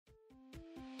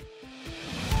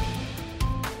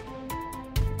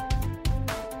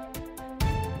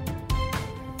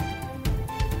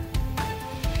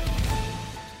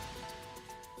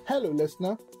Hello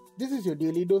listener, this is your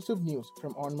daily dose of news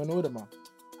from Onmanorama.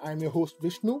 I am your host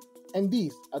Vishnu and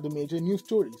these are the major news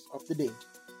stories of the day.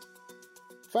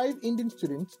 5 Indian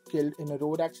students killed in a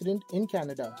road accident in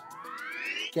Canada.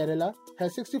 Kerala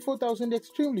has 64,000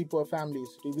 extremely poor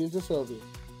families, reveals a survey.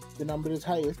 The number is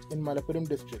highest in Malappuram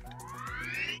district.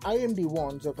 IMD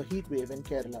warns of a heat wave in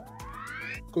Kerala.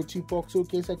 Kochi Pokso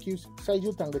case accused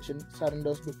Saiju Thangachan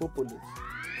surrenders before police.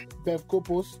 Bevco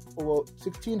posts over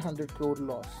 1600 crore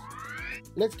loss.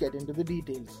 Let's get into the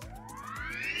details.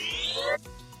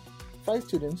 5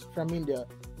 students from India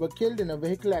were killed in a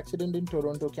vehicle accident in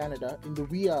Toronto, Canada in the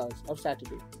wee hours of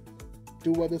Saturday.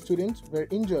 2 other students were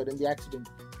injured in the accident,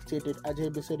 stated Ajay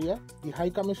Bisaria, the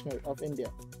High Commissioner of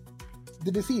India.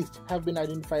 The deceased have been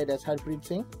identified as Harpreet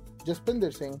Singh,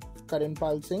 Jaspinder Singh,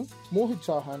 Karanpal Singh, Mohit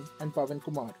Chauhan and Pavan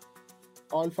Kumar.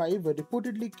 All 5 were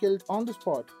reportedly killed on the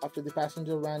spot after the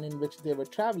passenger van in which they were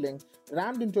travelling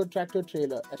rammed into a tractor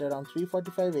trailer at around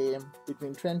 3:45 am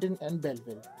between Trenton and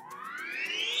Belleville.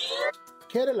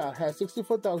 Kerala has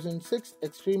 64,006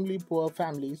 extremely poor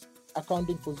families,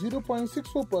 accounting for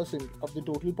 0.64% of the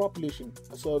total population,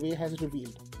 a survey has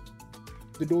revealed.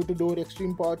 The door-to-door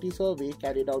extreme poverty survey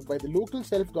carried out by the local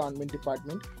self-government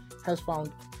department has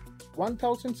found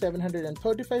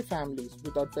 1,735 families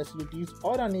without facilities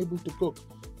or unable to cook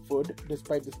food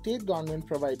despite the state government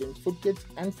providing food kits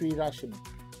and free ration.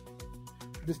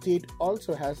 The state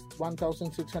also has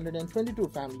 1,622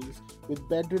 families with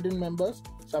bedridden members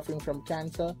suffering from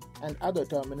cancer and other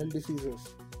terminal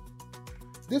diseases.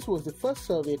 This was the first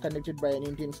survey conducted by an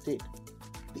Indian state.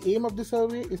 The aim of the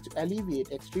survey is to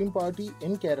alleviate extreme poverty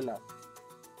in Kerala.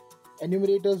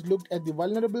 Enumerators looked at the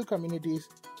vulnerable communities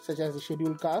such as the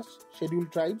scheduled castes,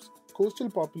 scheduled tribes,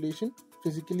 coastal population,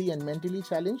 physically and mentally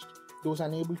challenged, those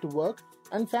unable to work,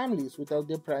 and families without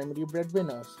their primary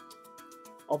breadwinners.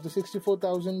 Of the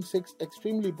 64,006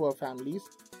 extremely poor families,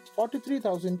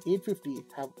 43,850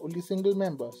 have only single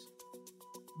members.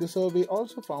 The survey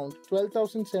also found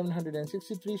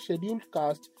 12,763 scheduled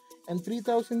caste and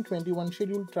 3,021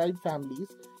 scheduled tribe families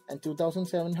and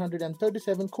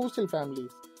 2,737 coastal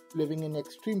families living in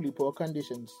extremely poor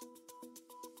conditions.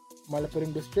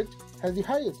 Malappuram district has the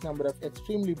highest number of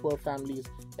extremely poor families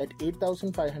at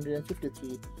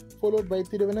 8,553, followed by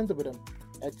Thiruvananthapuram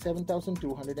at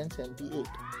 7,278.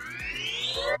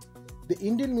 The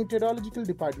Indian Meteorological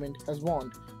Department has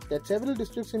warned that several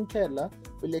districts in Kerala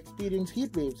will experience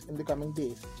heat waves in the coming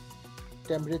days.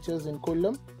 Temperatures in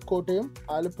Kollam, Kottayam,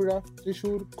 Alappuzha,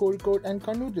 Thrissur, Kozhikode and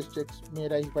Kannur districts may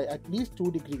rise by at least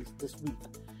 2 degrees this week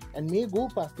and may go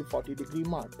past the 40-degree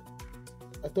mark.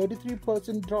 A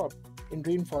 33% drop in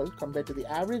rainfall compared to the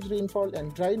average rainfall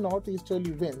and dry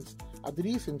northeasterly winds are the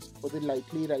reasons for the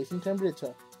likely rise in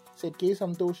temperature, said K.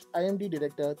 Santosh, IMD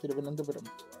Director, Thiruvananthapuram.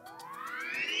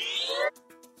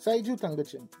 Saiju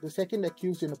Thangachan, the second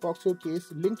accused in a POCSO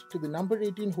case linked to the number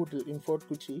 18 hotel in Fort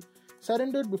Kochi,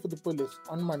 surrendered before the police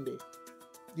on Monday.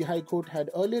 The High Court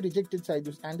had earlier rejected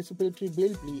Saiju's anticipatory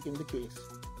bail plea in the case.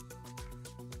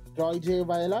 Roy J.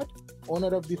 Violat,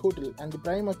 owner of the hotel and the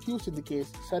prime accused in the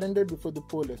case, surrendered before the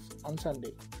police on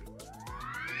Sunday.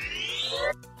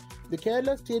 The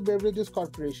Kerala State Beverages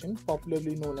Corporation,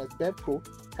 popularly known as Bevco,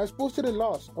 has posted a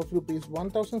loss of Rs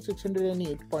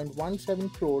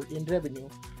 1,608.17 crore in revenue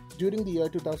during the year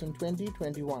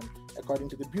 2020-21, according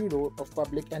to the Bureau of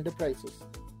Public Enterprises.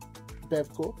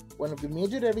 Bevco, one of the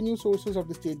major revenue sources of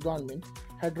the state government,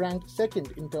 had ranked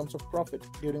second in terms of profit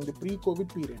during the pre-COVID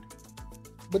period.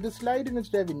 But the slide in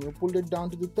its revenue pulled it down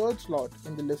to the 3rd slot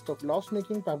in the list of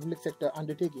loss-making public sector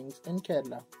undertakings in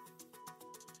Kerala.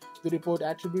 The report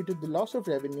attributed the loss of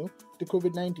revenue to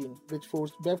COVID-19, which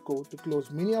forced Bevco to close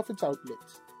many of its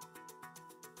outlets.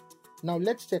 Now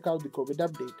let's check out the COVID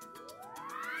update.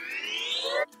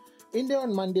 India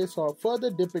on Monday saw a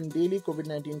further dip in daily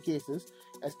COVID-19 cases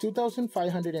as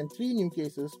 2,503 new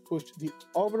cases pushed the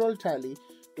overall tally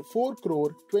to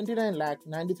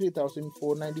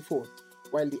 4,29,93,494.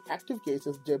 While the active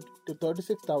cases dipped to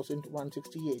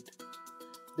 36,168.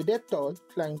 The death toll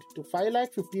climbed to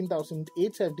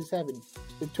 5,15,877,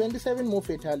 with 27 more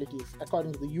fatalities,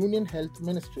 according to the Union Health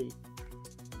Ministry.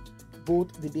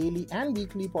 Both the daily and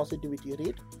weekly positivity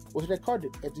rate was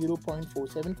recorded at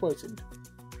 0.47%.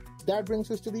 That brings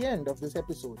us to the end of this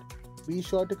episode. Be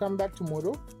sure to come back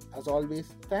tomorrow. As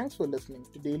always, thanks for listening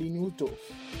to Daily News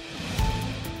Dose.